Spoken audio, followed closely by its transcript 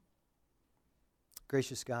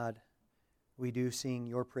Gracious God, we do sing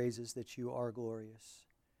your praises that you are glorious.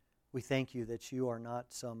 We thank you that you are not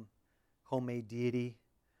some homemade deity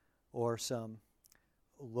or some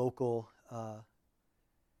local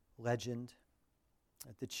legend,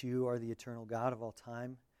 that you are the eternal God of all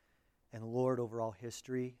time and Lord over all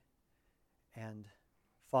history and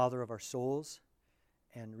Father of our souls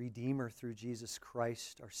and Redeemer through Jesus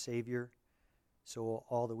Christ, our Savior. So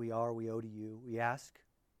all that we are, we owe to you. We ask,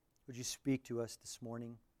 would you speak to us this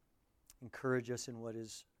morning? Encourage us in what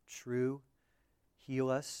is true. Heal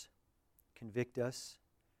us, convict us,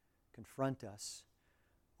 confront us,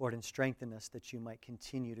 Lord, and strengthen us that you might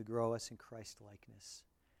continue to grow us in Christ-likeness.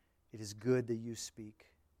 It is good that you speak.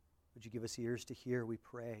 Would you give us ears to hear, we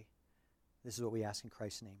pray. This is what we ask in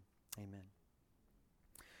Christ's name. Amen.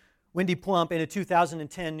 Wendy Plump, in a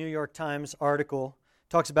 2010 New York Times article,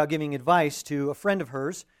 talks about giving advice to a friend of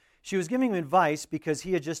hers. She was giving him advice because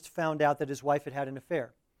he had just found out that his wife had had an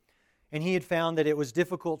affair. And he had found that it was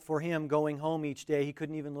difficult for him going home each day. He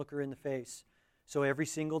couldn't even look her in the face. So every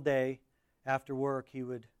single day after work, he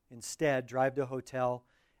would instead drive to a hotel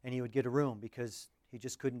and he would get a room because he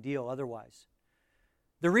just couldn't deal otherwise.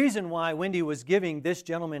 The reason why Wendy was giving this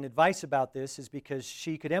gentleman advice about this is because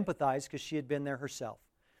she could empathize because she had been there herself.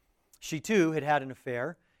 She too had had an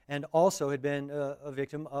affair and also had been a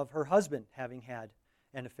victim of her husband having had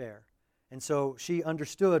an affair. And so she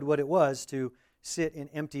understood what it was to sit in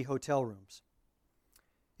empty hotel rooms.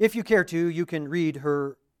 If you care to, you can read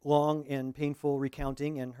her long and painful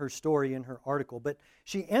recounting and her story in her article. But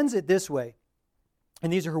she ends it this way,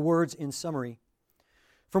 and these are her words in summary.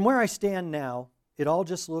 From where I stand now, it all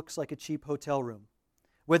just looks like a cheap hotel room.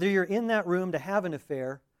 Whether you're in that room to have an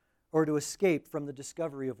affair or to escape from the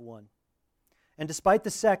discovery of one. And despite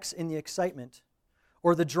the sex and the excitement,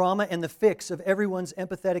 or the drama and the fix of everyone's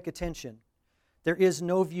empathetic attention, there is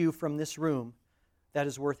no view from this room that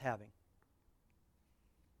is worth having.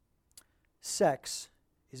 Sex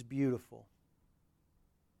is beautiful.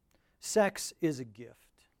 Sex is a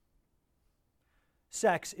gift.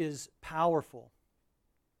 Sex is powerful.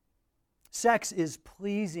 Sex is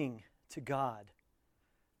pleasing to God,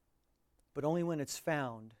 but only when it's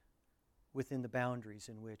found within the boundaries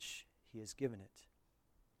in which He has given it.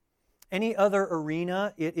 Any other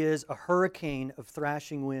arena, it is a hurricane of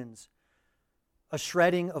thrashing winds, a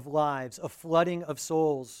shredding of lives, a flooding of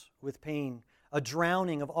souls with pain, a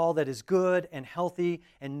drowning of all that is good and healthy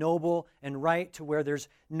and noble and right to where there's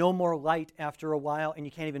no more light after a while and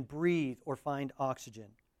you can't even breathe or find oxygen.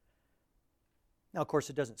 Now, of course,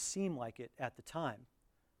 it doesn't seem like it at the time.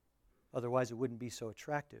 Otherwise, it wouldn't be so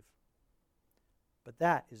attractive. But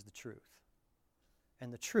that is the truth.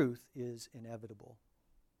 And the truth is inevitable.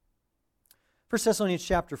 1 Thessalonians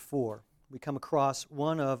chapter 4, we come across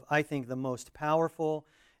one of, I think, the most powerful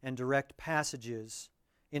and direct passages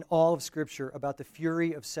in all of Scripture about the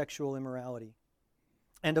fury of sexual immorality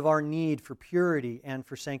and of our need for purity and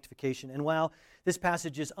for sanctification. And while this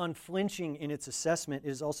passage is unflinching in its assessment, it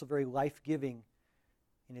is also very life-giving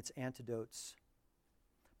in its antidotes.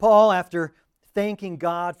 Paul, after thanking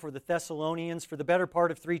God for the Thessalonians for the better part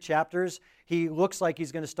of 3 chapters, he looks like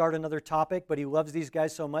he's going to start another topic, but he loves these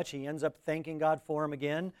guys so much he ends up thanking God for them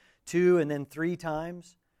again 2 and then 3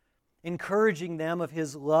 times, encouraging them of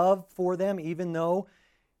his love for them, even though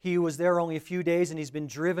he was there only a few days and he's been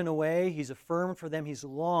driven away. He's affirmed for them. He's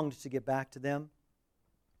longed to get back to them.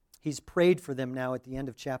 He's prayed for them now at the end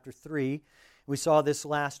of chapter 3. We saw this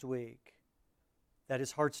last week, that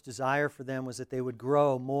his heart's desire for them was that they would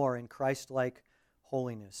grow more in Christ-like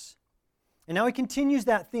holiness. And now he continues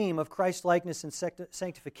that theme of Christ-likeness and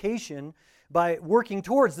sanctification by working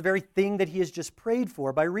towards the very thing that he has just prayed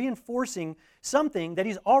for, by reinforcing something that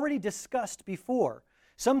he's already discussed before,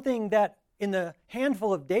 something that in the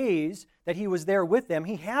handful of days that he was there with them,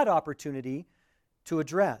 he had opportunity to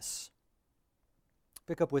address.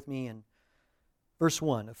 Pick up with me in verse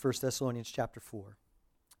 1 of 1 Thessalonians chapter 4.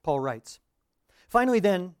 Paul writes, "Finally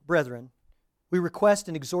then, brethren, we request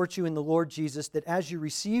and exhort you in the Lord Jesus that as you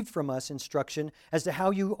received from us instruction as to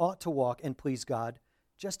how you ought to walk and please God,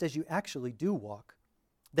 just as you actually do walk,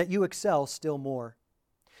 that you excel still more.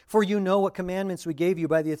 For you know what commandments we gave you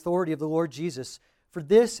by the authority of the Lord Jesus. For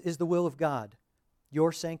this is the will of God,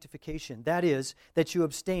 your sanctification. That is, that you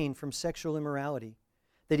abstain from sexual immorality,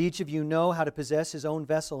 that each of you know how to possess his own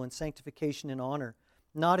vessel in sanctification and honor,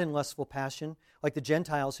 not in lustful passion, like the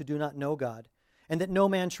Gentiles who do not know God, and that no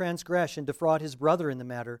man transgress and defraud his brother in the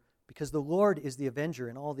matter, because the Lord is the avenger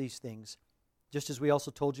in all these things, just as we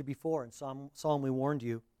also told you before and solemnly warned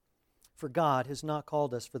you. For God has not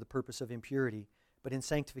called us for the purpose of impurity, but in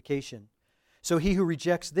sanctification. So he who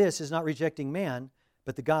rejects this is not rejecting man,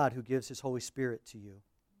 but the God who gives His Holy Spirit to you.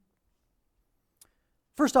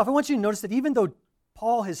 First off, I want you to notice that even though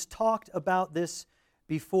Paul has talked about this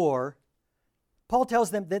before, Paul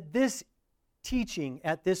tells them that this teaching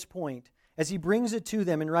at this point, as he brings it to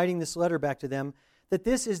them in writing this letter back to them, that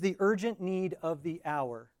this is the urgent need of the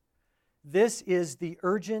hour. This is the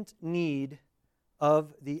urgent need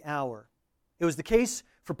of the hour. It was the case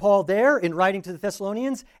for Paul there in writing to the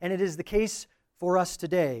Thessalonians, and it is the case for us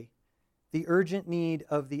today. The urgent need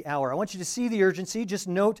of the hour. I want you to see the urgency. Just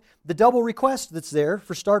note the double request that's there,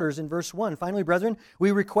 for starters, in verse 1. Finally, brethren,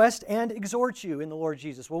 we request and exhort you in the Lord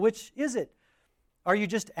Jesus. Well, which is it? Are you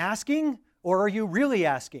just asking, or are you really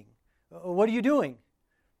asking? What are you doing?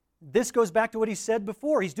 This goes back to what he said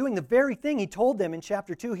before. He's doing the very thing he told them in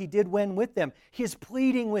chapter 2 he did when with them. He is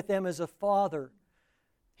pleading with them as a father.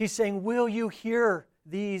 He's saying, will you hear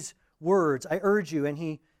these words? I urge you, and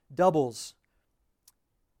he doubles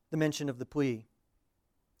the mention of the plea.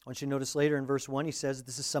 I want you to notice later in verse 1, he says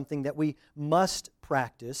this is something that we must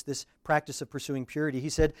practice, this practice of pursuing purity. He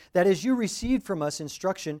said, that as you received from us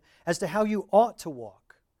instruction as to how you ought to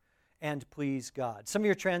walk and please God. Some of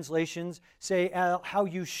your translations say how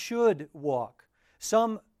you should walk.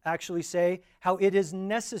 Some actually say how it is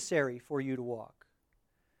necessary for you to walk.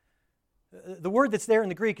 The word that's there in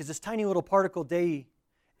the Greek is this tiny little particle dei,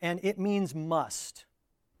 and it means must.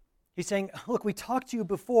 He's saying, look, we talked to you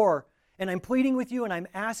before, and I'm pleading with you, and I'm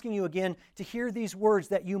asking you again to hear these words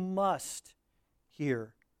that you must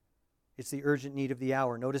hear. It's the urgent need of the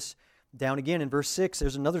hour. Notice down again in verse 6,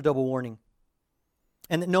 there's another double warning.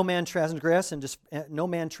 And that no man transgress and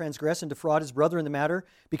defraud his brother in the matter,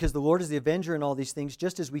 because the Lord is the avenger in all these things,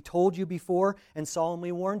 just as we told you before and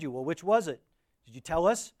solemnly warned you. Well, which was it? Did you tell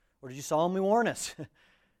us, or did you solemnly warn us?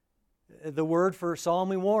 The word for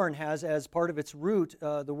solemnly warn has as part of its root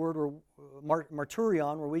the word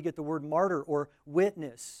marturion, where we get the word martyr or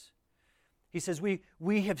witness. He says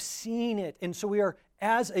we have seen it, and so we are,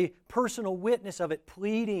 as a personal witness of it,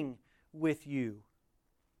 pleading with you.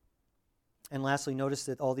 And lastly, notice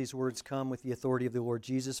that all these words come with the authority of the Lord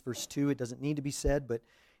Jesus. Verse 2, it doesn't need to be said, but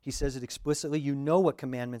he says it explicitly. You know what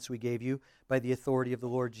commandments we gave you by the authority of the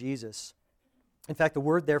Lord Jesus. In fact, the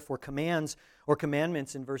word, therefore, commands or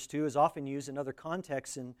commandments in verse 2 is often used in other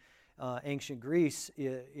contexts in ancient Greece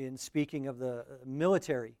in speaking of the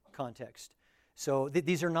military context. So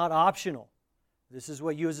these are not optional. This is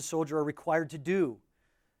what you as a soldier are required to do.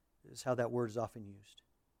 This is how that word is often used.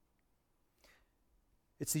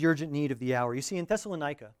 It's the urgent need of the hour. You see, in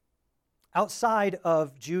Thessalonica, outside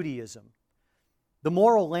of Judaism, the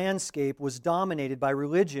moral landscape was dominated by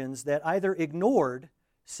religions that either ignored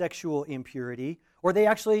sexual impurity, or they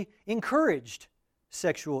actually encouraged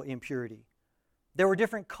sexual impurity. There were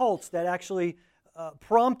different cults that actually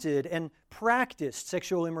prompted and practiced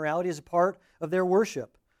sexual immorality as a part of their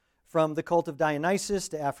worship. From the cult of Dionysus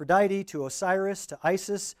to Aphrodite to Osiris to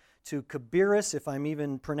Isis to Cabirus, if I'm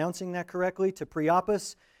even pronouncing that correctly, to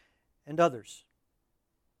Priapus and others.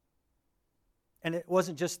 And it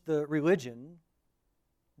wasn't just the religions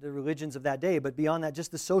of that day, but beyond that,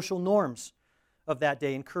 just the social norms of that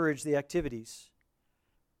day encouraged the activities,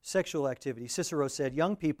 sexual activity. Cicero said,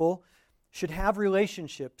 young people should have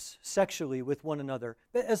relationships sexually with one another,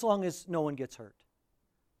 as long as no one gets hurt.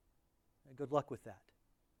 Good luck with that.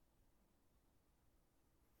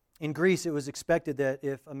 In Greece, it was expected that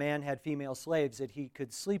if a man had female slaves, that he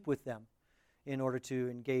could sleep with them in order to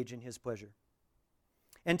engage in his pleasure.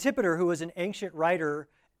 Antipater, who was an ancient writer,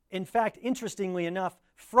 in fact, interestingly enough,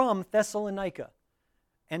 from Thessalonica,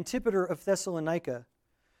 Antipater of Thessalonica,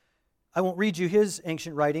 I won't read you his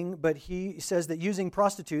ancient writing, but he says that using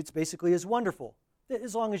prostitutes basically is wonderful,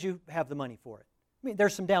 as long as you have the money for it. I mean,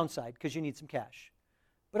 there's some downside because you need some cash,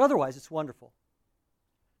 but otherwise it's wonderful.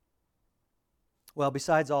 Well,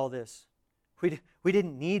 besides all this, we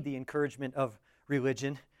didn't need the encouragement of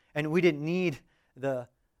religion, and we didn't need the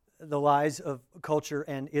lies of culture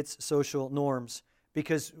and its social norms,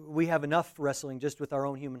 because we have enough wrestling just with our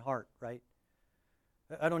own human heart, right?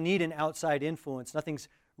 I don't need an outside influence. Nothing's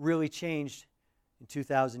really changed in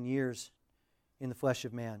 2,000 years in the flesh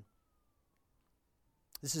of man.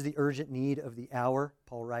 This is the urgent need of the hour,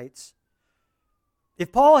 Paul writes.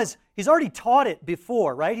 If Paul he's already taught it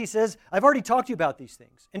before, right? He says, I've already talked to you about these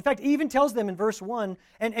things. In fact, he even tells them in verse 1,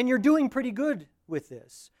 and you're doing pretty good with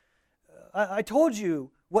this. I told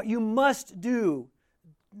you what you must do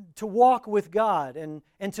to walk with God and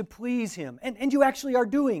to please Him. And you actually are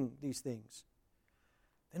doing these things.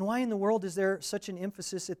 Then why in the world is there such an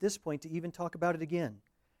emphasis at this point to even talk about it again?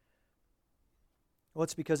 Well,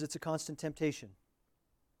 it's because it's a constant temptation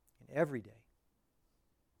in every day,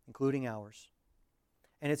 including ours.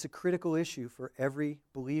 And it's a critical issue for every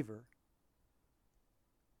believer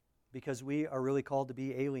because we are really called to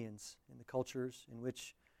be aliens in the cultures in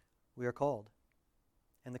which we are called.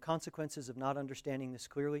 And the consequences of not understanding this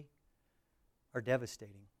clearly are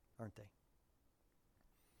devastating, aren't they?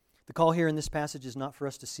 The call here in this passage is not for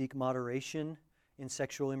us to seek moderation in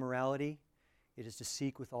sexual immorality. It is to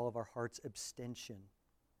seek with all of our hearts abstention.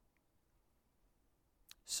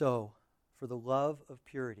 So, for the love of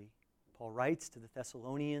purity, Paul writes to the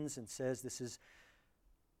Thessalonians and says this is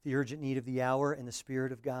the urgent need of the hour, and the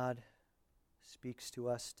Spirit of God speaks to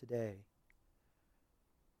us today.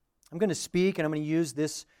 I'm going to speak, and I'm going to use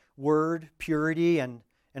this word, purity, and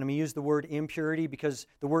I'm going to use the word impurity because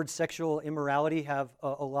the word sexual immorality have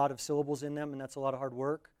a lot of syllables in them, and that's a lot of hard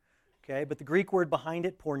work. Okay, but the Greek word behind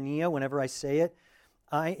it, porneia, whenever I say it,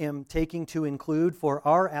 I am taking to include, for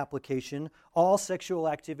our application, all sexual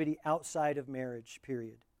activity outside of marriage,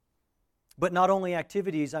 period. But not only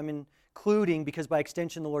activities, I'm including, because by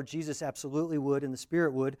extension the Lord Jesus absolutely would and the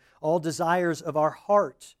Spirit would, all desires of our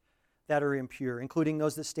heart that are impure, including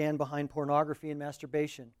those that stand behind pornography and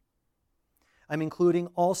masturbation. I'm including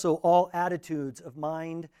also all attitudes of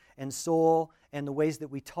mind and soul and the ways that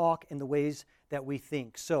we talk and the ways that we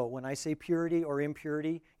think. So when I say purity or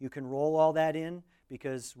impurity, you can roll all that in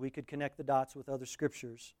because we could connect the dots with other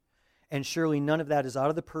scriptures. And surely none of that is out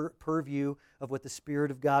of the purview of what the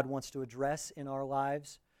Spirit of God wants to address in our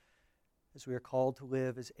lives as we are called to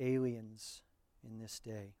live as aliens in this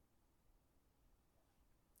day.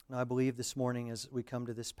 Now, I believe this morning as we come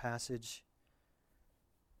to this passage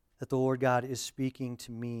that the Lord God is speaking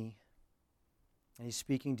to me, and He's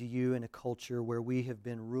speaking to you in a culture where we have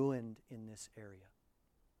been ruined in this area.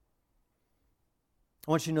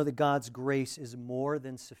 I want you to know that God's grace is more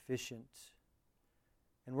than sufficient.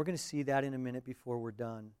 And we're going to see that in a minute before we're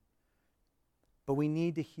done. But we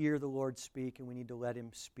need to hear the Lord speak, and we need to let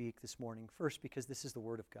Him speak this morning. First, because this is the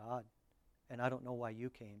Word of God. And I don't know why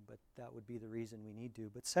you came, but that would be the reason we need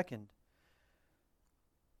to. But second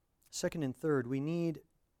and third, we need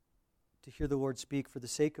to hear the Lord speak for the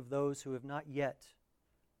sake of those who have not yet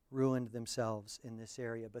ruined themselves in this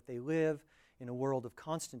area, but they live in a world of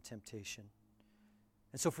constant temptation.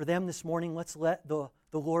 And so for them this morning, let's let the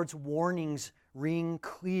Lord's warnings ring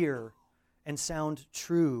clear and sound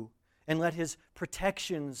true, and let His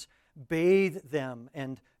protections bathe them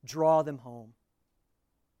and draw them home.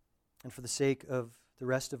 And for the sake of the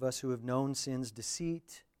rest of us who have known sin's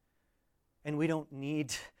deceit, and we don't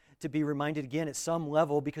need to be reminded again at some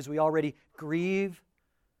level because we already grieve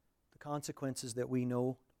the consequences that we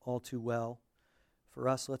know all too well. For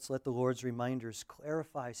us, let's let the Lord's reminders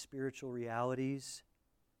clarify spiritual realities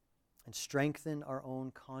and strengthen our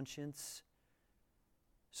own conscience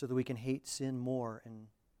so that we can hate sin more and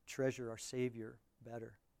treasure our Savior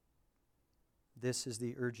better. This is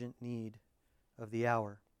the urgent need of the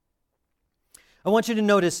hour. I want you to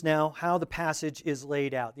notice now how the passage is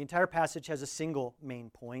laid out. The entire passage has a single main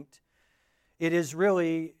point. It is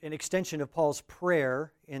really an extension of Paul's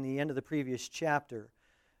prayer in the end of the previous chapter.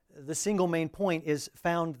 The single main point is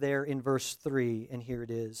found there in verse 3, and here it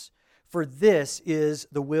is. For this is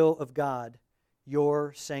the will of God,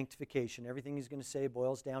 your sanctification. Everything he's going to say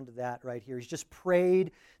boils down to that right here. He's just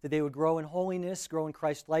prayed that they would grow in holiness, grow in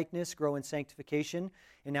Christ-likeness, grow in sanctification,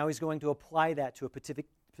 and now he's going to apply that to a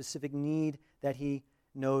specific need that he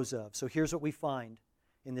knows of. So here's what we find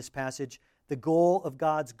in this passage: the goal of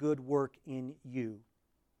God's good work in you.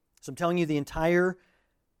 So I'm telling you, the entire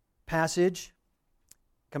passage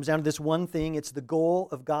comes down to this one thing. It's the goal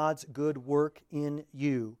of God's good work in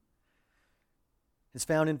you. It's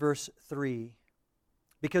found in verse 3.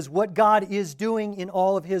 Because what God is doing in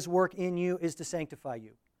all of His work in you is to sanctify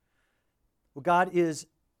you. What God is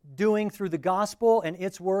doing through the gospel and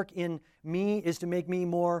its work in me is to make me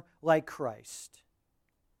more like Christ.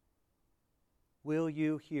 Will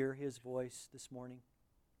you hear His voice this morning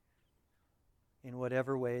in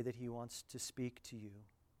whatever way that He wants to speak to you?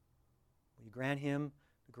 Will you grant Him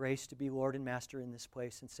the grace to be Lord and Master in this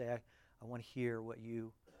place and say, I want to hear what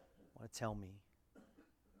you want to tell me?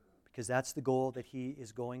 Because that's the goal that He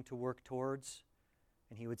is going to work towards.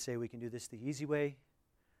 And He would say we can do this the easy way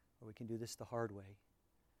or we can do this the hard way.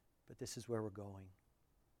 But this is where we're going.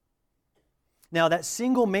 Now, that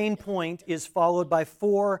single main point is followed by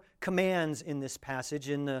 4 commands in this passage.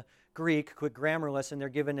 In the Greek, quick grammar lesson, they're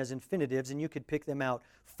given as infinitives, and you could pick them out.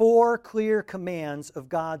 4 clear commands of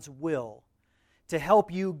God's will to help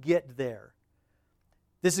you get there.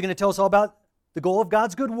 This is going to tell us all about the goal of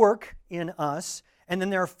God's good work in us, and then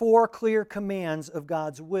there are 4 clear commands of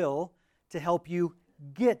God's will to help you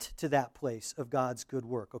get to that place of God's good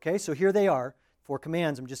work. Okay, so here they are, 4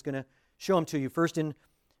 commands. I'm just going to show them to you. First, in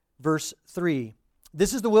verse 3.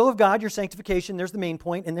 This is the will of God, your sanctification. There's the main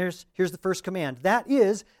point, and here's the first command. That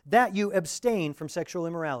is, that you abstain from sexual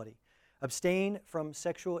immorality. Abstain from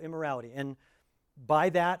sexual immorality. And by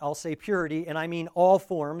that, I'll say purity, and I mean all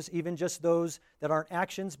forms, even just those that aren't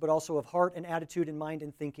actions, but also of heart and attitude and mind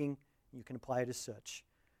and thinking. You can apply it as such.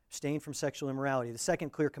 Abstain from sexual immorality. The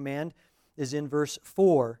second clear command is in verse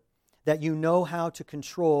 4, that you know how to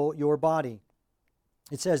control your body.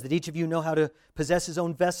 It says that each of you know how to possess his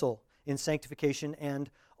own vessel in sanctification and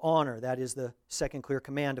honor. That is the second clear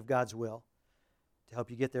command of God's will to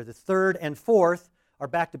help you get there. The third and fourth are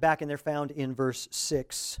back to back, and they're found in verse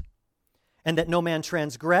 6. And that no man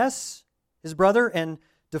transgress his brother and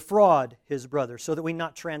defraud his brother, so that we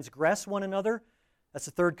not transgress one another. That's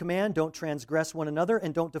the third command. Don't transgress one another,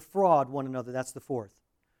 and don't defraud one another. That's the fourth.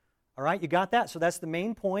 All right, you got that? So that's the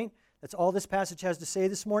main point. That's all this passage has to say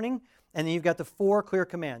this morning. And then you've got the four clear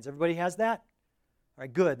commands. Everybody has that? All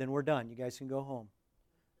right, good. Then we're done. You guys can go home.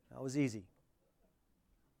 That was easy.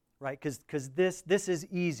 Right? Because this is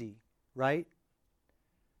easy, right?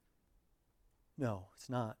 No, it's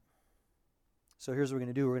not. So here's what we're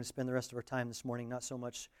going to do. We're going to spend the rest of our time this morning not so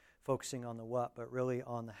much focusing on the what, but really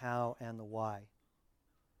on the how and the why.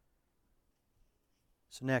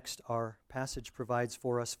 So next, our passage provides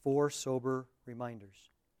for us four sober reminders.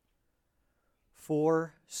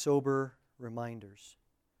 Four sober reminders.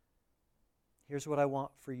 Here's what I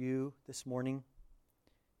want for you this morning.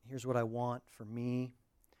 Here's what I want for me.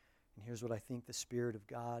 And here's what I think the Spirit of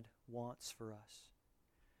God wants for us.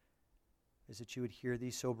 Is that you would hear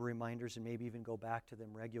these sober reminders and maybe even go back to them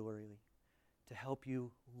regularly to help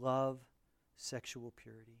you love sexual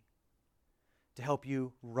purity, to help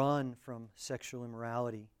you run from sexual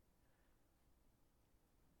immorality,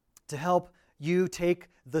 to help you take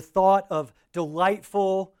the thought of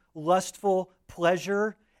delightful, lustful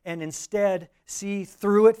pleasure and instead see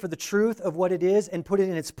through it for the truth of what it is and put it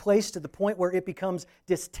in its place to the point where it becomes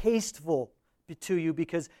distasteful to you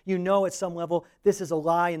because you know at some level this is a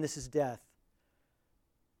lie and this is death.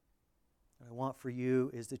 What I want for you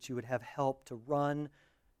is that you would have help to run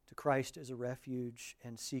to Christ as a refuge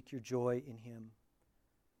and seek your joy in Him.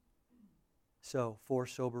 So, four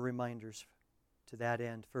sober reminders to that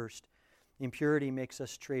end. First, impurity makes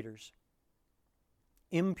us traitors.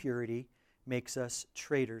 Impurity makes us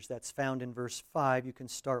traitors. That's found in verse 5. You can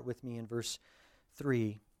start with me in verse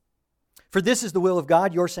 3. For this is the will of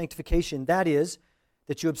God, your sanctification. That is,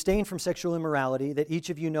 that you abstain from sexual immorality, that each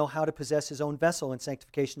of you know how to possess his own vessel in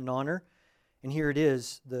sanctification and honor. And here it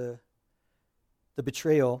is, the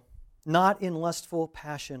betrayal. Not in lustful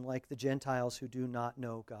passion like the Gentiles who do not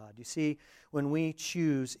know God. You see, when we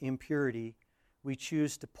choose impurity, we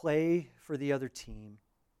choose to play for the other team.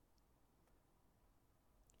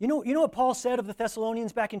 You know what Paul said of the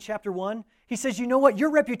Thessalonians back in chapter 1? He says, you know what?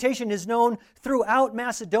 Your reputation is known throughout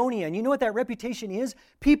Macedonia. And you know what that reputation is?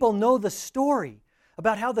 People know the story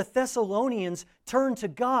about how the Thessalonians turned to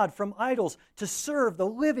God from idols to serve the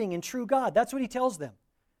living and true God. That's what he tells them.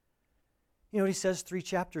 You know what he says 3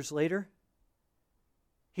 chapters later?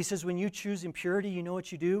 He says, when you choose impurity, you know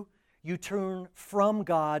what you do? You turn from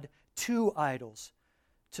God to idols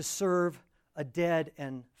to serve a dead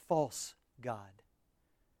and false God.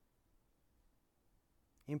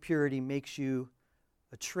 Impurity makes you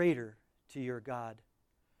a traitor to your God.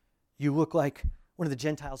 You look like one of the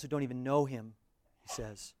Gentiles who don't even know Him, he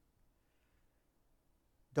says.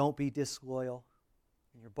 Don't be disloyal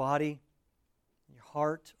in your body, in your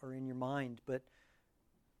heart, or in your mind, but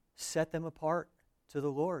set them apart to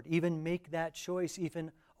the Lord. Even make that choice,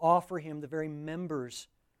 even offer Him the very members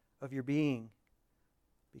of your being,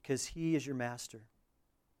 because He is your master.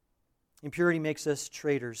 Impurity makes us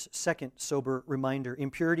traitors. Second sober reminder,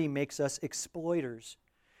 impurity makes us exploiters.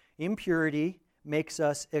 Impurity makes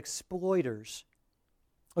us exploiters.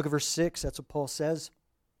 Look at verse 6, that's what Paul says.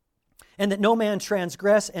 And that no man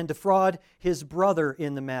transgress and defraud his brother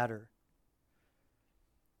in the matter.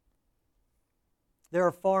 There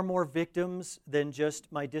are far more victims than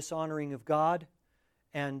just my dishonoring of God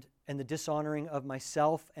and the dishonoring of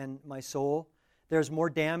myself and my soul. There's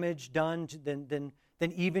more damage done than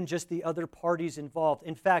even just the other parties involved.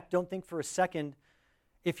 In fact, don't think for a second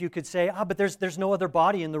if you could say, but there's no other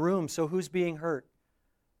body in the room, so who's being hurt?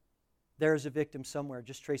 There's a victim somewhere.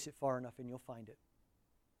 Just trace it far enough and you'll find it.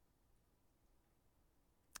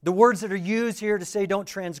 The words that are used here to say don't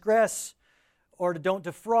transgress or to don't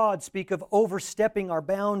defraud speak of overstepping our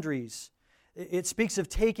boundaries. It speaks of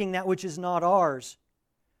taking that which is not ours.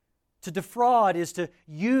 To defraud is to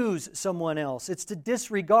use someone else. It's to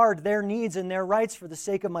disregard their needs and their rights for the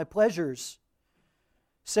sake of my pleasures.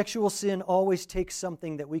 Sexual sin always takes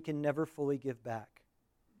something that we can never fully give back.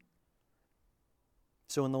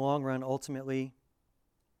 So in the long run, ultimately,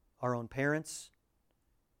 our own parents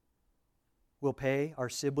will pay, our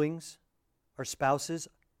siblings, our spouses,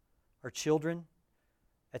 our children.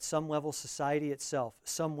 At some level, society itself,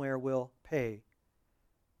 somewhere will pay,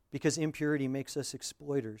 because impurity makes us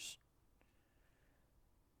exploiters.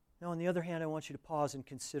 Now, on the other hand, I want you to pause and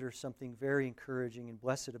consider something very encouraging and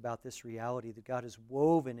blessed about this reality that God has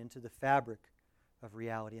woven into the fabric of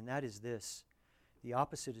reality, and that is this: the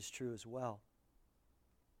opposite is true as well.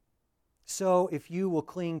 So, if you will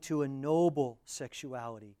cling to a noble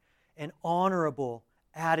sexuality, an honorable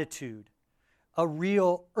attitude, a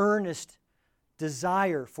real earnest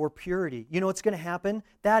desire for purity, you know what's going to happen?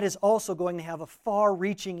 That is also going to have a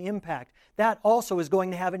far-reaching impact. That also is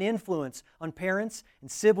going to have an influence on parents and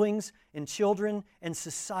siblings and children and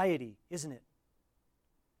society, isn't it?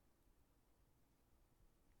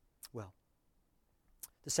 Well,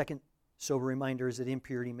 the second sober reminder is that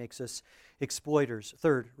impurity makes us exploiters.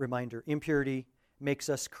 Third reminder, impurity makes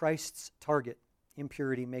us Christ's target.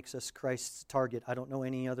 Impurity makes us Christ's target. I don't know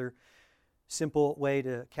any other simple way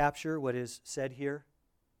to capture what is said here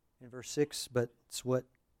in verse 6, but it's what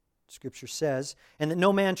Scripture says. And that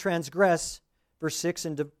no man transgress, verse 6,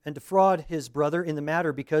 and defraud his brother in the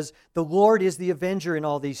matter, because the Lord is the avenger in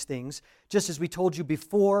all these things, just as we told you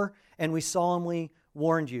before and we solemnly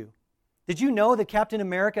warned you. Did you know that Captain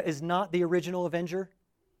America is not the original avenger?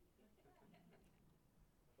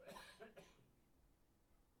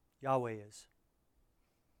 Yahweh is.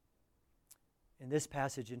 In this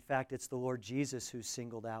passage, in fact, it's the Lord Jesus who's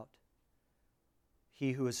singled out.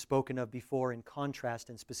 He who is spoken of before in contrast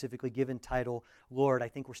and specifically given title Lord. I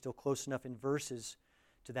think we're still close enough in verses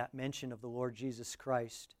to that mention of the Lord Jesus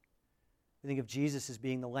Christ. We think of Jesus as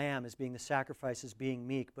being the lamb, as being the sacrifice, as being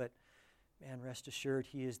meek, but man, rest assured,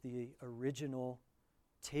 He is the original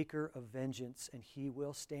taker of vengeance, and He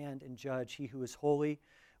will stand and judge. He who is holy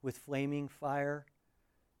with flaming fire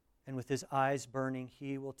and with His eyes burning,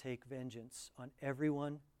 He will take vengeance on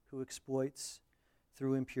everyone who exploits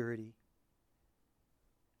through impurity.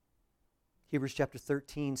 Hebrews chapter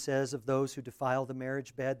 13 says of those who defile the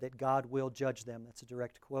marriage bed that God will judge them. That's a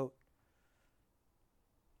direct quote.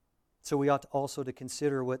 So we ought also to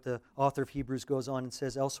consider what the author of Hebrews goes on and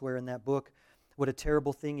says elsewhere in that book, what a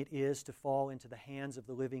terrible thing it is to fall into the hands of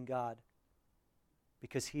the living God,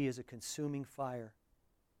 because He is a consuming fire.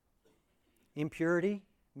 Impurity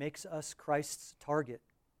makes us Christ's target,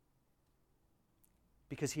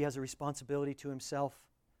 because He has a responsibility to Himself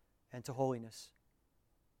and to holiness.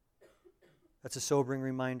 That's a sobering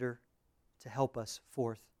reminder to help us.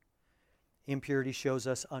 Fourth, impurity shows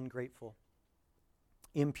us ungrateful.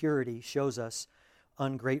 Impurity shows us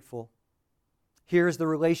ungrateful. Here's the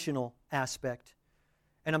relational aspect.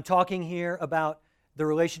 And I'm talking here about the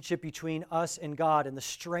relationship between us and God and the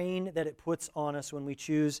strain that it puts on us when we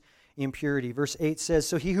choose impurity. Verse 8 says,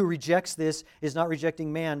 "So he who rejects this is not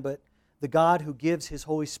rejecting man, but the God who gives His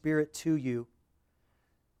Holy Spirit to you."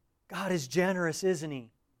 God is generous, isn't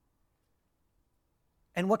He?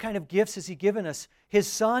 And what kind of gifts has He given us? His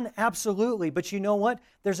Son? Absolutely. But you know what?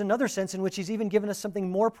 There's another sense in which He's even given us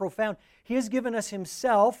something more profound. He has given us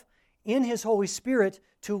Himself in His Holy Spirit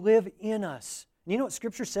to live in us. And you know what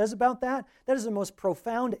Scripture says about that? That is the most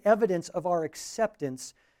profound evidence of our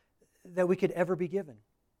acceptance that we could ever be given.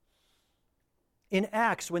 In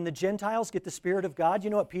Acts, when the Gentiles get the Spirit of God, you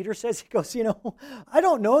know what Peter says? He goes, I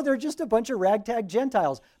don't know, they're just a bunch of ragtag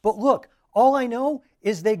Gentiles. But look, all I know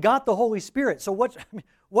is they got the Holy Spirit. So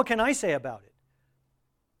what can I say about it?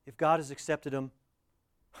 If God has accepted them,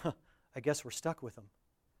 I guess we're stuck with them.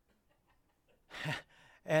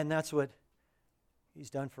 And that's what He's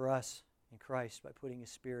done for us in Christ by putting His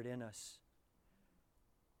Spirit in us.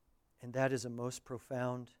 And that is a most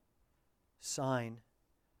profound sign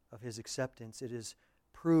of His acceptance. It is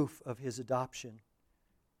proof of His adoption.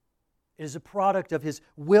 It is a product of His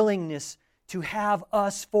willingness to have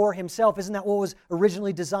us for Himself. Isn't that what was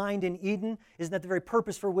originally designed in Eden? Isn't that the very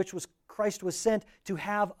purpose for which Christ was sent, to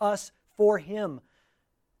have us for Him?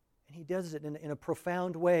 And He does it in a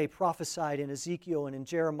profound way, prophesied in Ezekiel and in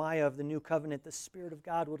Jeremiah of the new covenant. The Spirit of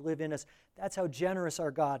God would live in us. That's how generous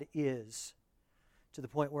our God is, to the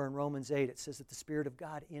point where in Romans 8 it says that the Spirit of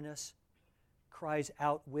God in us cries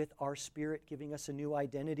out with our spirit, giving us a new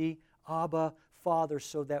identity, Abba, Father,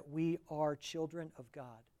 so that we are children of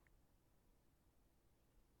God.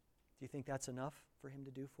 Do you think that's enough for Him to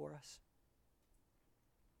do for us?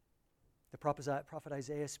 The prophet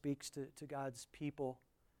Isaiah speaks to God's people,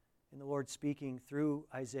 and the Lord speaking through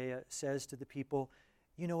Isaiah says to the people,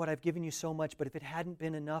 you know what, I've given you so much, but if it hadn't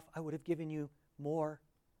been enough, I would have given you more.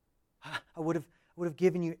 I would have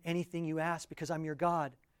given you anything you asked, because I'm your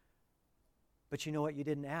God. But you know what? You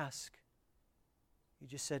didn't ask. You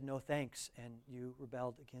just said no thanks, and you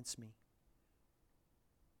rebelled against me.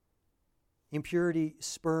 Impurity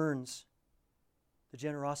spurns the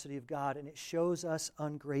generosity of God, and it shows us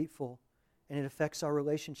ungrateful, and it affects our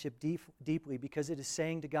relationship deeply because it is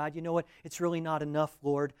saying to God, you know what? It's really not enough,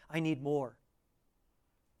 Lord. I need more.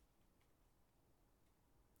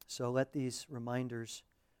 So let these reminders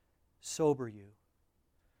sober you.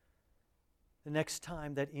 The next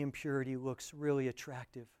time that impurity looks really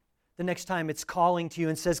attractive, the next time it's calling to you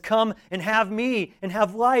and says, come and have me and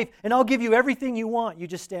have life and I'll give you everything you want, you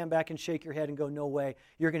just stand back and shake your head and go, no way.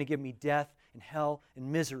 You're going to give me death and hell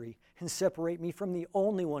and misery and separate me from the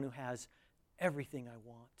only one who has everything I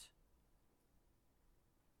want.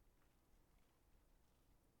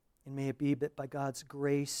 And may it be that by God's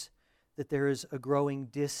grace that there is a growing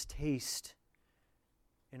distaste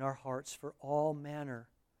in our hearts for all manner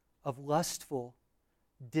of lustful,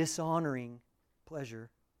 dishonoring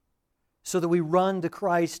pleasure, so that we run to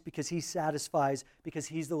Christ because He satisfies, because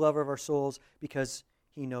He's the lover of our souls, because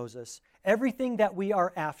He knows us. Everything that we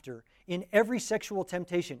are after in every sexual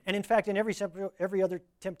temptation, and in fact in every other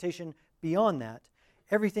temptation beyond that,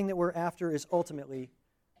 everything that we're after is ultimately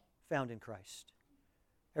found in Christ.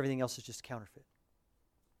 Everything else is just counterfeit.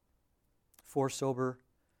 4 sober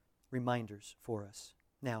reminders for us.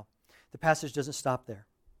 Now, the passage doesn't stop there.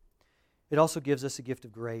 It also gives us a gift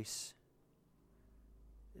of grace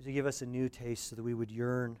to give us a new taste so that we would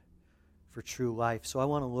yearn for true life. So I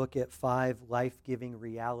want to look at 5 life-giving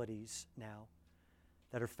realities now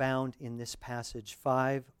that are found in this passage.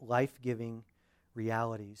 5 life-giving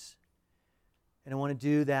realities. And I want to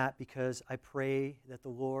do that because I pray that the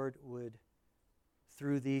Lord would,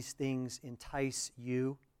 through these things, entice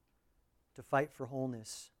you to fight for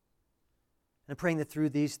wholeness. And I'm praying that through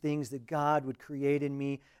these things that God would create in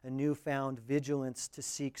me a newfound vigilance to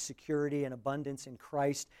seek security and abundance in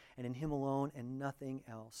Christ and in Him alone and nothing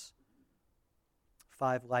else.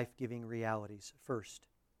 5 life-giving realities. First,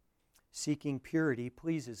 seeking purity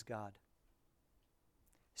pleases God.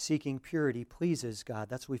 Seeking purity pleases God.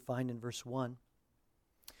 That's what we find in verse 1.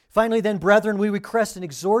 Finally, then, brethren, we request and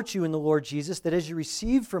exhort you in the Lord Jesus that as you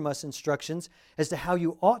receive from us instructions as to how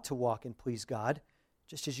you ought to walk and please God,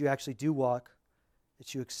 just as you actually do walk,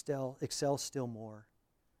 that you excel still more.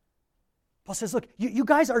 Paul says, look, you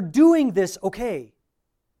guys are doing this okay.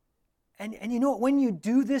 And you know what? When you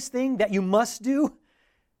do this thing that you must do,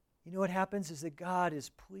 you know what happens is that God is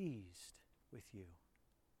pleased with you.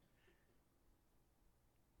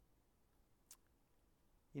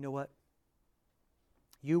 You know what?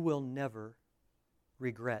 You will never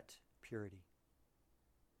regret purity.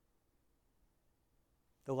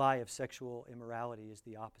 The lie of sexual immorality is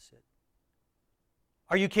the opposite.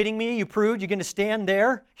 Are you kidding me, you prude? You're going to stand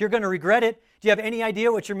there? You're going to regret it? Do you have any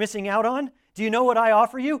idea what you're missing out on? Do you know what I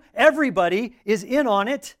offer you? Everybody is in on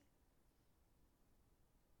it.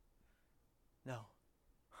 No.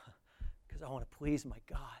 Because I want to please my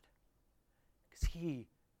God. Because He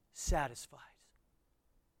satisfies.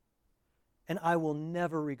 And I will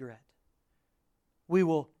never regret. We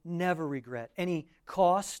will never regret any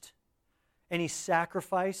cost, any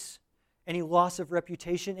sacrifice, any loss of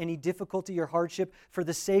reputation, any difficulty or hardship for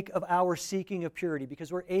the sake of our seeking of purity.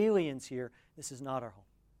 Because we're aliens here. This is not our home.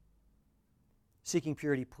 Seeking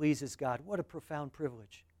purity pleases God. What a profound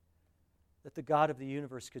privilege that the God of the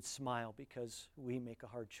universe could smile because we make a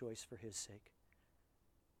hard choice for His sake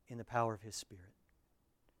in the power of His Spirit.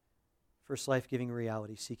 First life-giving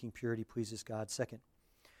reality, seeking purity pleases God. Second,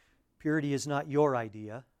 purity is not your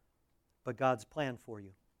idea, but God's plan for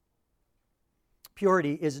you.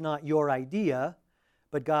 Purity is not your idea,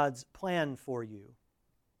 but God's plan for you.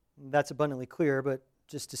 That's abundantly clear, but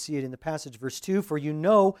just to see it in the passage, verse 2, for you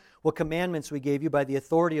know what commandments we gave you by the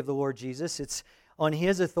authority of the Lord Jesus. It's on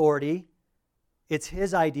His authority. It's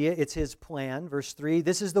His idea. It's His plan. Verse 3,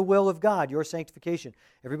 this is the will of God, your sanctification.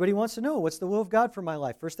 Everybody wants to know, what's the will of God for my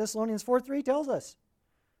life? 1 Thessalonians 4:3 tells us.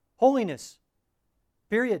 Holiness.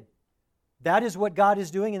 Period. That is what God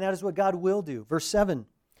is doing, and that is what God will do. Verse 7,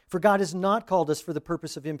 for God has not called us for the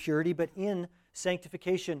purpose of impurity, but in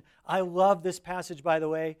sanctification. I love this passage, by the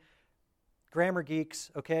way. Grammar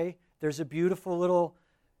geeks, okay? There's a beautiful little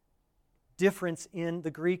difference in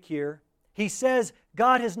the Greek here. He says,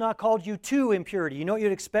 God has not called you to impurity. You know what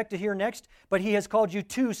you'd expect to hear next? But He has called you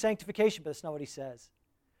to sanctification. But that's not what He says.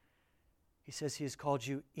 He says He has called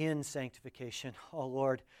you in sanctification. Oh,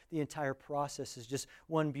 Lord, the entire process is just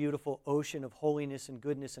one beautiful ocean of holiness and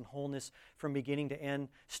goodness and wholeness from beginning to end,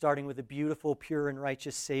 starting with a beautiful, pure, and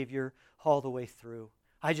righteous Savior all the way through.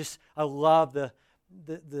 I love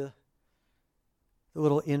the the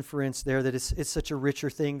little inference there that it's such a richer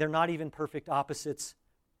thing. They're not even perfect opposites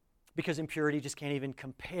because impurity just can't even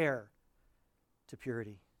compare to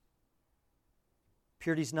purity.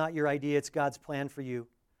 Purity is not your idea, it's God's plan for you.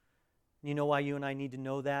 You know why you and I need to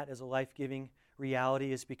know that as a life-giving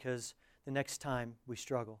reality is because the next time we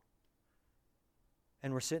struggle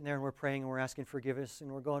and we're sitting there and we're praying and we're asking forgiveness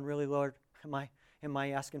and we're going, really, Lord, am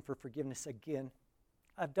I asking for forgiveness again?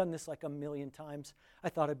 I've done this like 1,000,000 times. I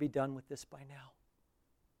thought I'd be done with this by now.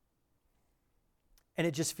 And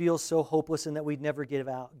it just feels so hopeless and that we'd never get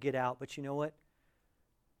out. But you know what?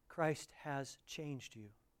 Christ has changed you.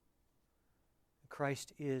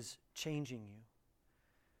 Christ is changing you.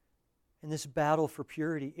 And this battle for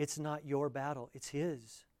purity, it's not your battle, it's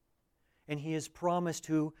His. And He has promised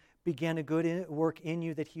who began a good work in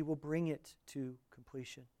you that He will bring it to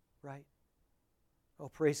completion, right? Oh,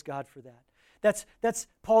 praise God for that. That's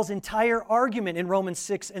Paul's entire argument in Romans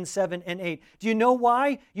 6 and 7 and 8. Do you know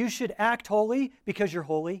why you should act holy? Because you're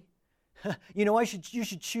holy. You know why you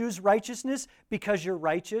should choose righteousness? Because you're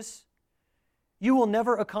righteous. You will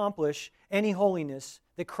never accomplish any holiness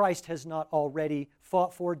that Christ has not already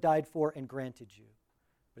fought for, died for, and granted you.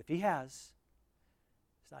 But if He has,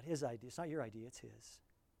 it's not His idea. It's not your idea. It's His.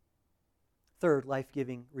 Third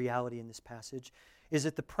life-giving reality in this passage is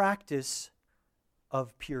that the practice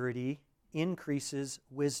of purity increases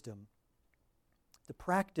wisdom. The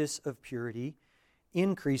practice of purity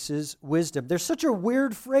increases wisdom. There's such a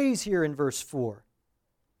weird phrase here in verse 4.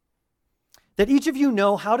 That each of you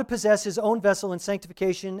know how to possess his own vessel in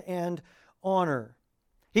sanctification and honor.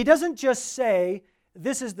 He doesn't just say,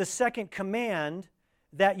 this is the second command,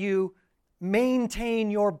 that you maintain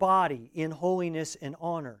your body in holiness and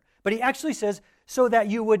honor. But he actually says, so that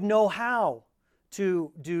you would know how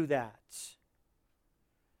to do that.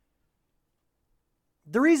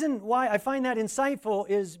 The reason why I find that insightful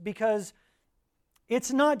is because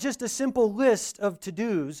it's not just a simple list of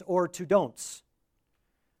to-dos or to-don'ts.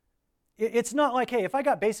 It's not like, hey, if I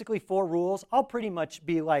got basically 4 rules, I'll pretty much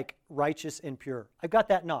be like righteous and pure. I've got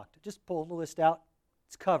that knocked. Just pull the list out.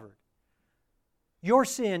 It's covered. Your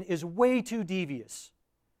sin is way too devious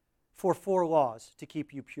for 4 laws to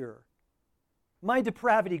keep you pure. My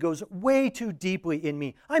depravity goes way too deeply in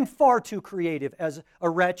me. I'm far too creative as a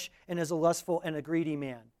wretch and as a lustful and a greedy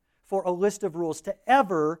man for a list of rules to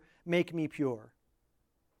ever make me pure.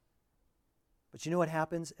 But you know what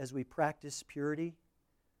happens as we practice purity?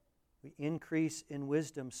 We increase in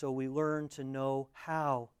wisdom, so we learn to know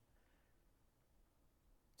how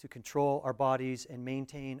to control our bodies and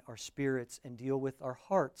maintain our spirits and deal with our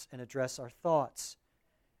hearts and address our thoughts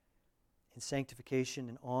in sanctification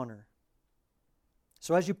and honor.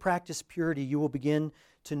 So as you practice purity, you will begin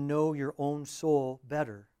to know your own soul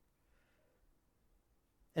better.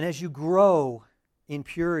 And as you grow in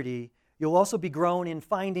purity, you'll also be grown in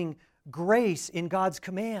finding grace in God's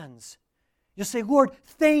commands. You'll say, Lord,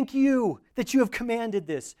 thank you that you have commanded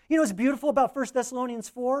this. You know what's beautiful about 1 Thess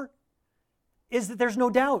 4? Is that there's no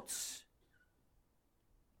doubts.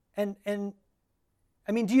 And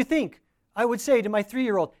I mean, do you think I would say to my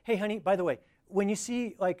 3-year-old, hey, honey, by the way, when you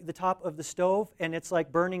see like the top of the stove and it's like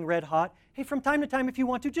burning red hot, hey, from time to time, if you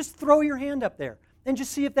want to, just throw your hand up there and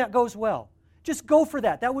just see if that goes well. Just go for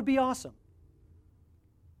that. That would be awesome.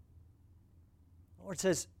 The Lord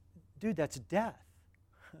says, dude, that's death.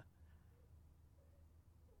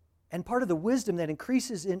 And part of the wisdom that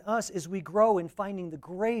increases in us as we grow in finding the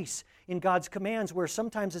grace in God's commands, where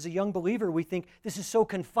sometimes as a young believer we think, this is so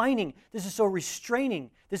confining, this is so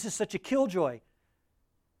restraining, this is such a killjoy.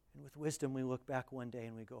 And with wisdom we look back one day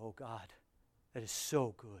and we go, oh God, that is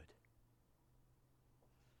so good.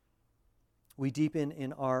 We deepen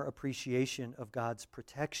in our appreciation of God's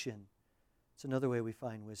protection. It's another way we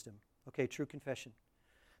find wisdom. Okay, true confession.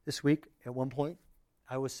 This week, at one point,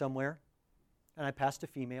 I was somewhere and I passed a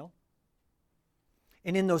female.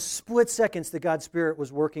 And in those split seconds that God's Spirit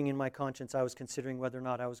was working in my conscience, I was considering whether or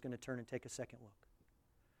not I was going to turn and take a second look.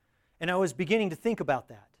 And I was beginning to think about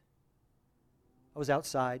that. I was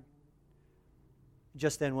outside.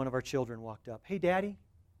 Just then, one of our children walked up. Hey, Daddy.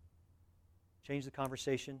 Changed the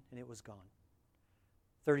conversation, and it was gone.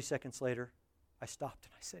 30 seconds later, I stopped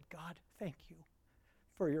and I said, God, thank you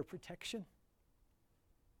for your protection.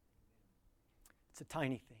 It's a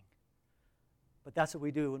tiny thing. But that's what we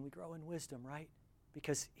do when we grow in wisdom, right?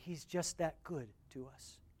 Because He's just that good to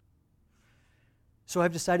us. So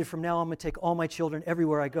I've decided from now on I'm going to take all my children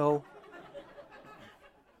everywhere I go.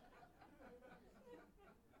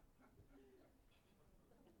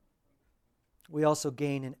 We also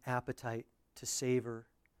gain an appetite to savor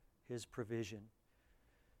His provision.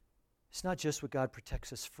 It's not just what God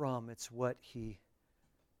protects us from, it's what He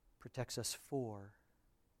protects us for.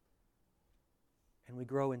 and we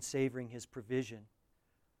grow in savoring His provision.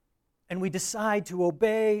 And we decide to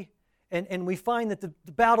obey, and we find that the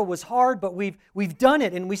battle was hard, but we've done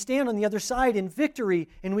it, and we stand on the other side in victory,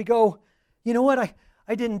 and we go, you know what,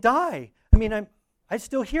 I didn't die. I mean, I'm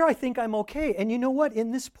still here. I think I'm okay. And you know what,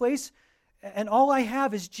 in this place, and all I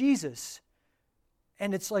have is Jesus,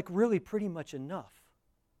 and it's like really pretty much enough.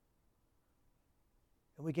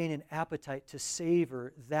 And we gain an appetite to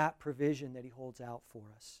savor that provision that He holds out for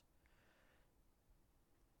us.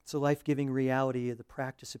 It's a life-giving reality of the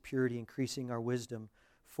practice of purity, increasing our wisdom.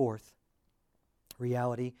 Fourth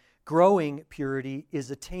reality, growing purity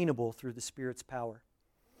is attainable through the Spirit's power.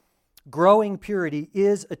 Growing purity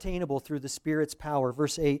is attainable through the Spirit's power.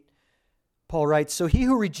 Verse 8, Paul writes, "So he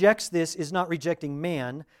who rejects this is not rejecting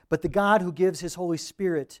man, but the God who gives His Holy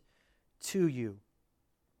Spirit to you."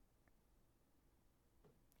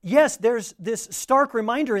 Yes, there's this stark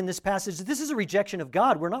reminder in this passage that this is a rejection of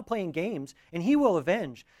God. We're not playing games, and He will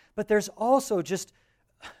avenge. But there's also just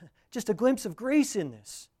a glimpse of grace in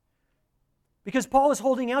this. Because Paul is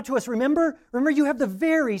holding out to us, remember you have the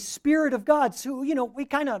very Spirit of God. So, we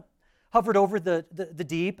kind of hovered over the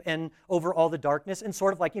deep and over all the darkness and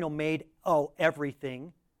sort of like, made,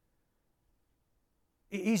 everything.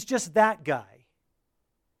 He's just that guy.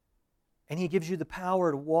 And He gives you the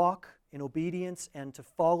power to walk in obedience and to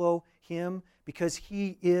follow Him because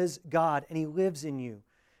He is God and He lives in you.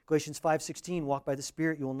 Galatians 5:16, walk by the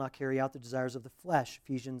Spirit, you will not carry out the desires of the flesh.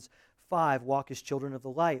 Ephesians 5, walk as children of the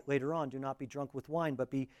light. Later on, do not be drunk with wine, but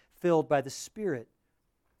be filled by the Spirit.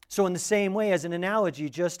 So in the same way, as an analogy,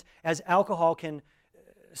 just as alcohol can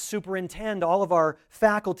superintend all of our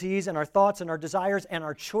faculties and our thoughts and our desires and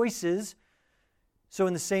our choices, so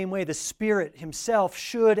in the same way, the Spirit Himself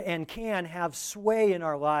should and can have sway in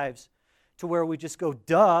our lives to where we just go,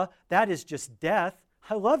 duh, that is just death.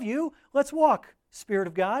 I love you. Let's walk, Spirit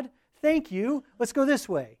of God. Thank you. Let's go this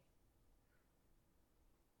way.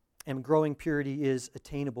 And growing purity is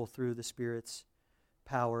attainable through the Spirit's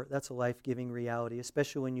power. That's a life-giving reality,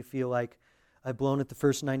 especially when you feel like, I've blown it the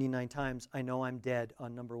first 99 times. I know I'm dead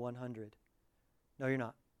on number 100. No, you're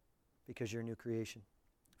not, because you're a new creation.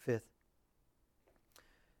 Fifth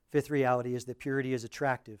reality is that purity is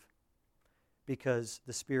attractive because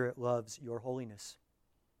the Spirit loves your holiness.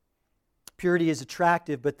 Purity is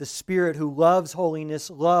attractive, but the Spirit who loves holiness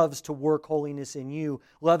loves to work holiness in you,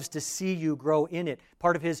 loves to see you grow in it.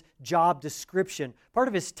 Part of His job description, part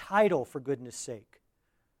of His title, for goodness sake.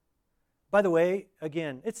 By the way,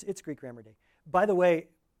 again, it's Greek Grammar Day. By the way,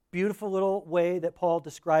 beautiful little way that Paul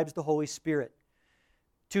describes the Holy Spirit.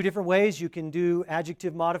 Two different ways you can do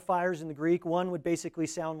adjective modifiers in the Greek. One would basically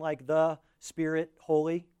sound like the Spirit,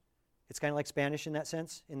 holy. It's kind of like Spanish in that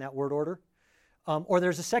sense, in that word order. Or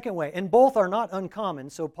there's a second way, and both are not uncommon,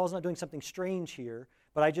 so Paul's not doing something strange here,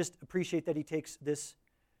 but I just appreciate that he takes this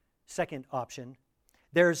second option.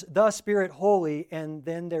 There's the Spirit holy, and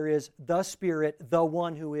then there is the Spirit, the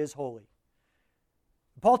one who is holy.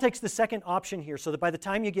 Paul takes the second option here, so that by the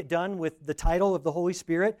time you get done with the title of the Holy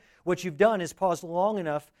Spirit, what you've done is paused long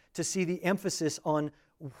enough to see the emphasis on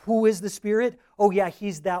who is the Spirit. Oh yeah,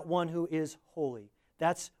 He's that one who is holy.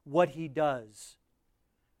 That's what He does.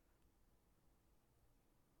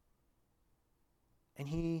 And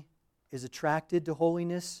He is attracted to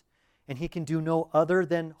holiness, and He can do no other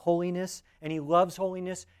than holiness, and He loves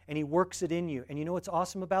holiness, and He works it in you. And you know what's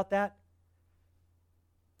awesome about that?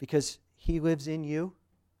 Because He lives in you,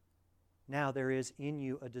 now there is in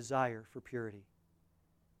you a desire for purity.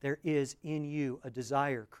 There is in you a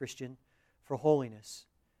desire, Christian, for holiness.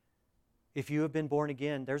 If you have been born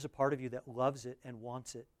again, there's a part of you that loves it and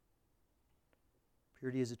wants it.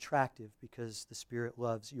 Purity is attractive because the Spirit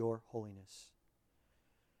loves your holiness.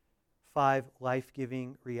 5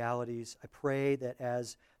 life-giving realities. I pray that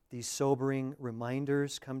as these sobering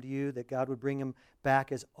reminders come to you, that God would bring them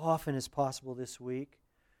back as often as possible this week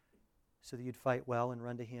so that you'd fight well and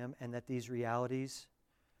run to Him, and that these realities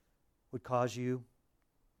would cause you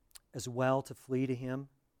as well to flee to Him.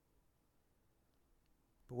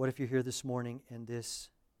 But what if you're here this morning and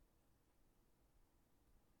this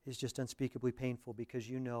is just unspeakably painful because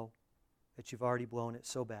you know that you've already blown it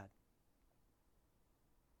so bad?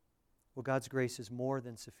 Well, God's grace is more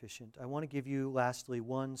than sufficient. I want to give you, lastly,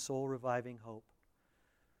 one soul-reviving hope.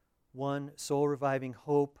 One soul-reviving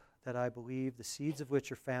hope that I believe the seeds of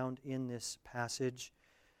which are found in this passage.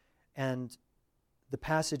 And the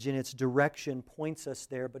passage in its direction points us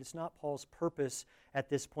there, but it's not Paul's purpose at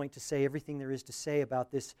this point to say everything there is to say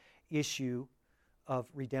about this issue of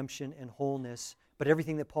redemption and wholeness. But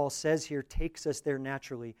everything that Paul says here takes us there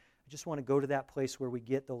naturally. I just want to go to that place where we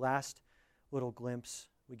get the last little glimpse.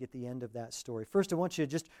 We get the end of that story. First, I want you to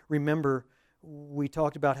just remember we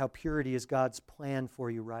talked about how purity is God's plan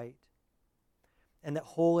for you, right? And that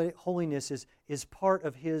holiness is part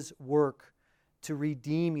of His work to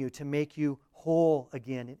redeem you, to make you whole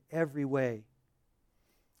again in every way.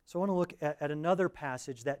 So I want to look at another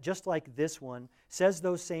passage that, just like this one, says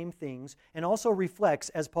those same things and also reflects,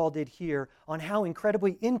 as Paul did here, on how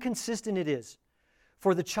incredibly inconsistent it is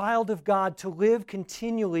for the child of God to live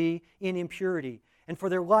continually in impurity and for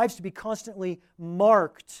their lives to be constantly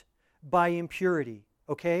marked by impurity,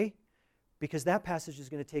 okay? Because that passage is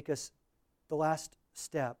going to take us the last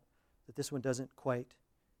step that this one doesn't quite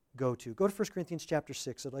go to. Go to 1 Corinthians chapter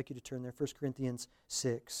 6. I'd like you to turn there, 1 Corinthians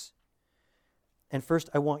 6. And first,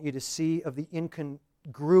 I want you to see of the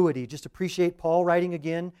incongruity. Just appreciate Paul writing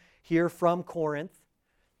again here from Corinth.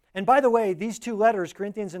 And by the way, these two letters,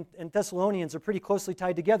 Corinthians and Thessalonians, are pretty closely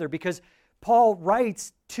tied together because Paul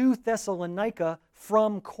writes to Thessalonica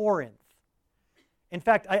from Corinth. In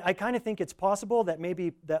fact, I kind of think it's possible that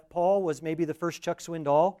maybe that Paul was maybe the first Chuck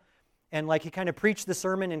Swindoll, and like he kind of preached the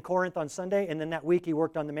sermon in Corinth on Sunday, and then that week he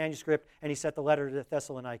worked on the manuscript and he sent the letter to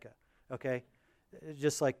Thessalonica, okay?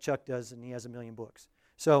 Just like Chuck does, and he has 1 million books.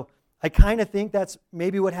 So I kind of think that's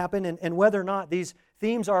maybe what happened, and whether or not these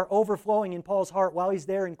themes are overflowing in Paul's heart while he's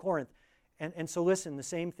there in Corinth. And so listen, the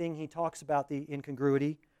same thing he talks about, the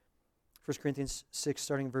incongruity. 1 Corinthians 6,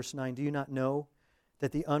 starting in verse 9. Do you not know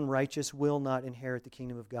that the unrighteous will not inherit the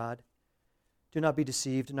kingdom of God? Do not be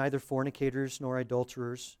deceived, neither fornicators, nor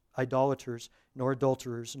idolaters, nor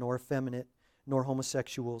adulterers, nor effeminate, nor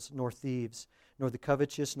homosexuals, nor thieves, nor the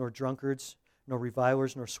covetous, nor drunkards, nor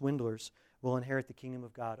revilers, nor swindlers will inherit the kingdom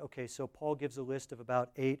of God. Okay, so Paul gives a list of about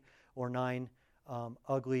 8 or 9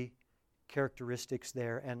 ugly characteristics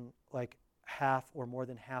there, and like half or more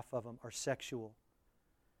than half of them are sexual.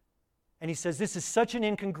 And he says this is such an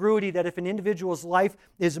incongruity that if an individual's life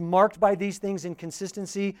is marked by these things in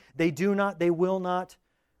consistency, they will not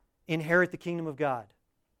inherit the kingdom of God.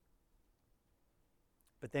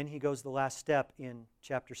 But then he goes the last step in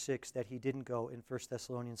chapter 6 that he didn't go in 1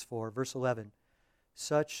 Thessalonians 4. Verse 11,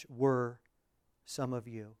 such were some of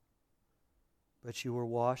you, but you were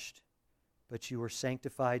washed, but you were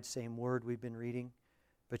sanctified, same word we've been reading,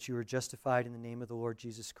 but you were justified in the name of the Lord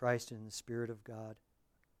Jesus Christ and in the Spirit of God,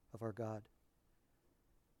 of our God.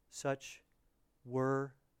 Such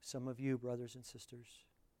were some of you, brothers and sisters.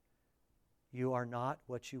 You are not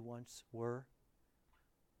what you once were.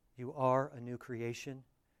 You are a new creation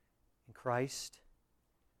in Christ,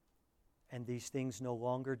 and these things no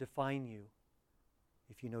longer define you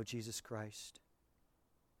if you know Jesus Christ.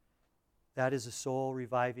 That is a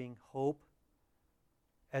soul-reviving hope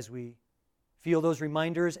as we feel those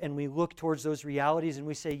reminders and we look towards those realities and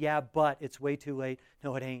we say, yeah, but it's way too late.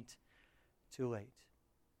 No, it ain't too late.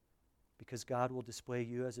 Because God will display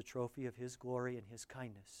you as a trophy of His glory and His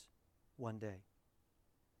kindness one day.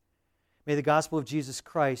 May the gospel of Jesus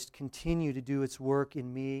Christ continue to do its work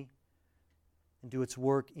in me and do its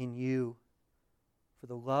work in you for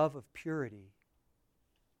the love of purity.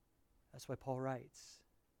 That's why Paul writes.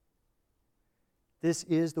 This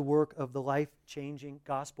is the work of the life-changing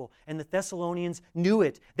gospel. And the Thessalonians knew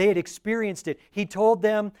it. They had experienced it. He told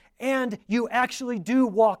them, and you actually do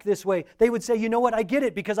walk this way. They would say, you know what, I get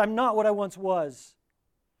it because I'm not what I once was.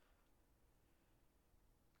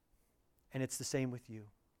 And it's the same with you.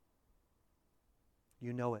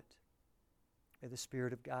 You know it. May the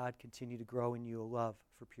Spirit of God continue to grow in you a love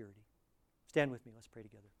for purity. Stand with me. Let's pray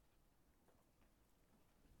together.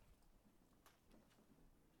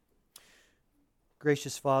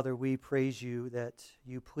 Gracious Father, we praise you that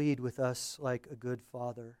you plead with us like a good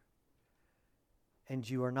father, and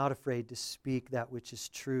you are not afraid to speak that which is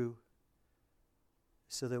true,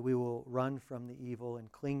 so that we will run from the evil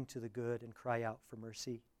and cling to the good and cry out for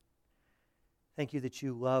mercy. Thank you that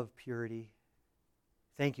you love purity.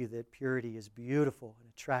 Thank you that purity is beautiful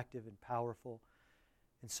and attractive and powerful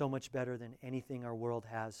and so much better than anything our world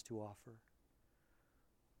has to offer.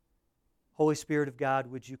 Holy Spirit of God,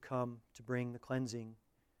 would you come to bring the cleansing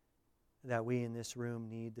that we in this room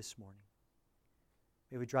need this morning?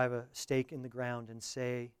 May we drive a stake in the ground and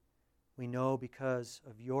say, we know because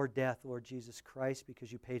of your death, Lord Jesus Christ,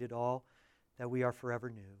 because you paid it all, that we are forever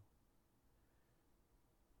new.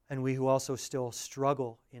 And we who also still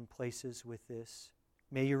struggle in places with this,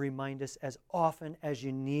 may you remind us as often as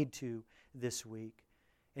you need to this week.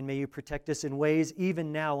 And may you protect us in ways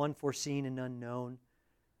even now unforeseen and unknown,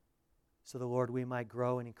 so the Lord, we might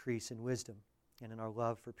grow and increase in wisdom and in our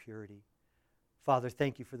love for purity. Father,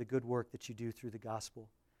 thank you for the good work that you do through the gospel.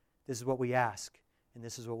 This is what we ask, and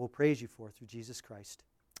this is what we'll praise you for through Jesus Christ.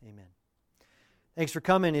 Amen. Thanks for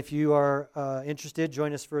coming. If you are interested,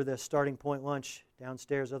 join us for the Starting Point lunch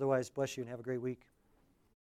downstairs. Otherwise, bless you and have a great week.